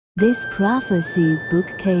This prophecy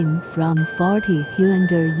book came from 40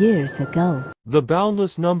 years ago. The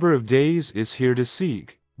boundless number of days is here to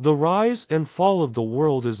seek. The rise and fall of the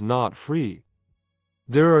world is not free.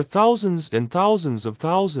 There are thousands and thousands of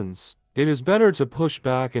thousands. It is better to push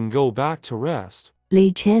back and go back to rest.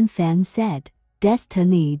 Li Qianfang said,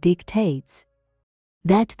 destiny dictates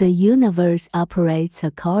that the universe operates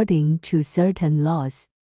according to certain laws.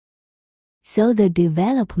 So the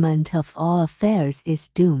development of all affairs is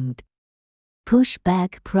doomed.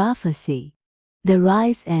 Pushback prophecy. The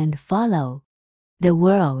rise and follow. The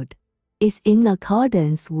world is in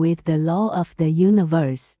accordance with the law of the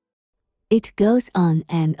universe. It goes on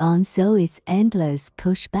and on, so it's endless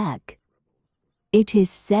pushback. It is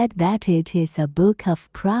said that it is a book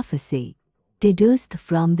of prophecy, deduced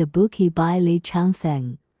from the Bookie by Li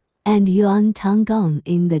Qianfang and Yuan Tanggong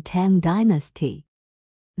in the Tang Dynasty.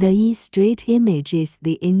 The E Street image is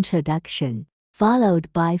the introduction,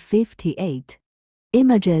 followed by 58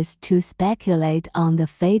 images to speculate on the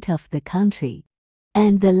fate of the country,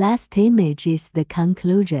 and the last image is the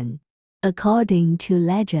conclusion, according to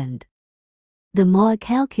legend. The more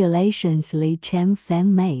calculations Li Qianfang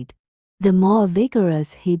made, the more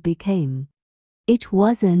vigorous he became. It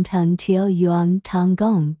wasn't until Yuan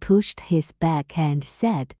Tanggong pushed his back and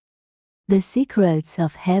said, "The secrets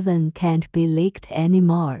of heaven can't be leaked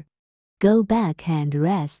anymore. Go back and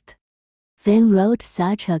rest." Fang wrote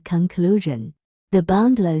such a conclusion. The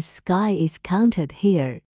boundless sky is counted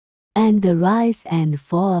here, and the rise and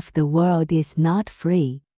fall of the world is not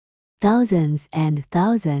free. Thousands and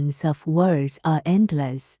thousands of words are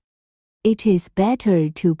endless. It is better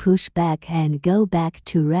to push back and go back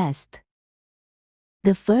to rest.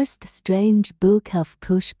 The first strange book of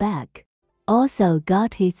pushback also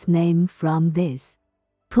got its name from this.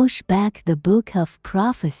 Pushback, the book of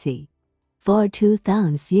prophecy, for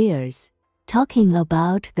 2000 years, talking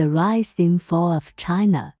about the rise and fall of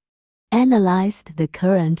China, analyzed the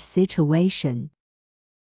current situation.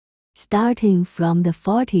 Starting from the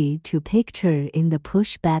 42 picture in the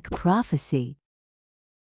pushback prophecy.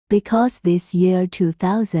 Because this year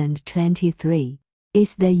 2023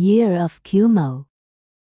 is the year of Kumo,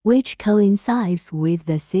 which coincides with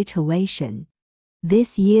the situation.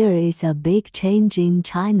 This year is a big change in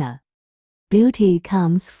China. Beauty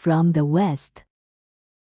comes from the West.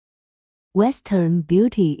 Western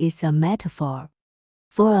beauty is a metaphor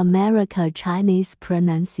for America-Chinese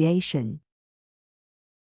pronunciation.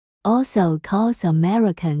 Also calls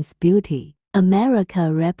Americans beauty.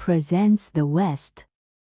 America represents the West.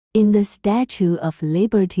 In the Statue of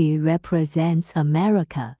Liberty represents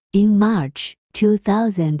America. In March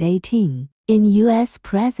 2018, U.S.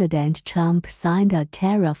 President Trump signed a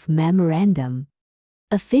tariff memorandum,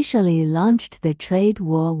 officially launched the trade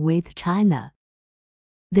war with China.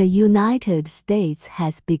 The United States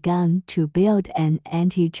has begun to build an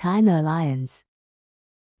anti-China alliance,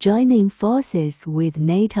 joining forces with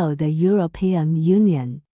NATO, the European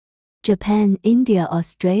Union, Japan, India,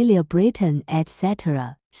 Australia, Britain,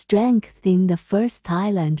 etc., strengthening the first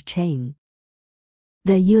island chain.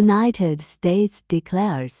 The United States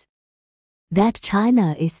declares that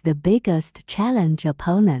China is the biggest challenge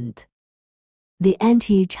opponent. The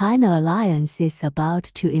anti-China alliance is about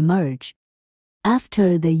to emerge.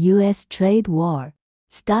 After the U.S. trade war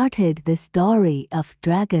started the story of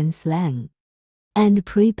dragon slang and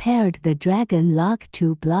prepared the dragon lock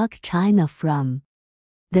to block China from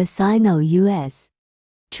the Sino-U.S.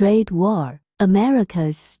 trade war.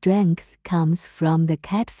 America's strength comes from the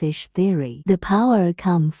catfish theory. The power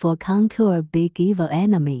comes for conquer big evil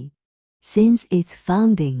enemy. Since its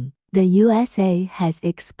founding, the USA has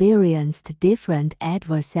experienced different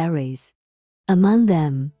adversaries. Among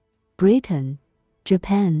them, Britain,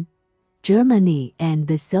 Japan, Germany, and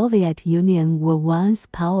the Soviet Union were once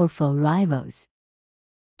powerful rivals.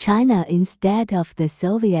 China, instead of the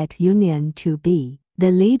Soviet Union to be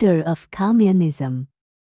the leader of communism.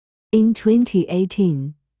 In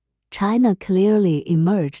 2018, China clearly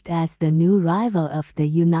emerged as the new rival of the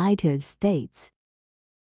United States.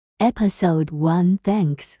 Episode 1.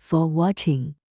 Thanks for watching.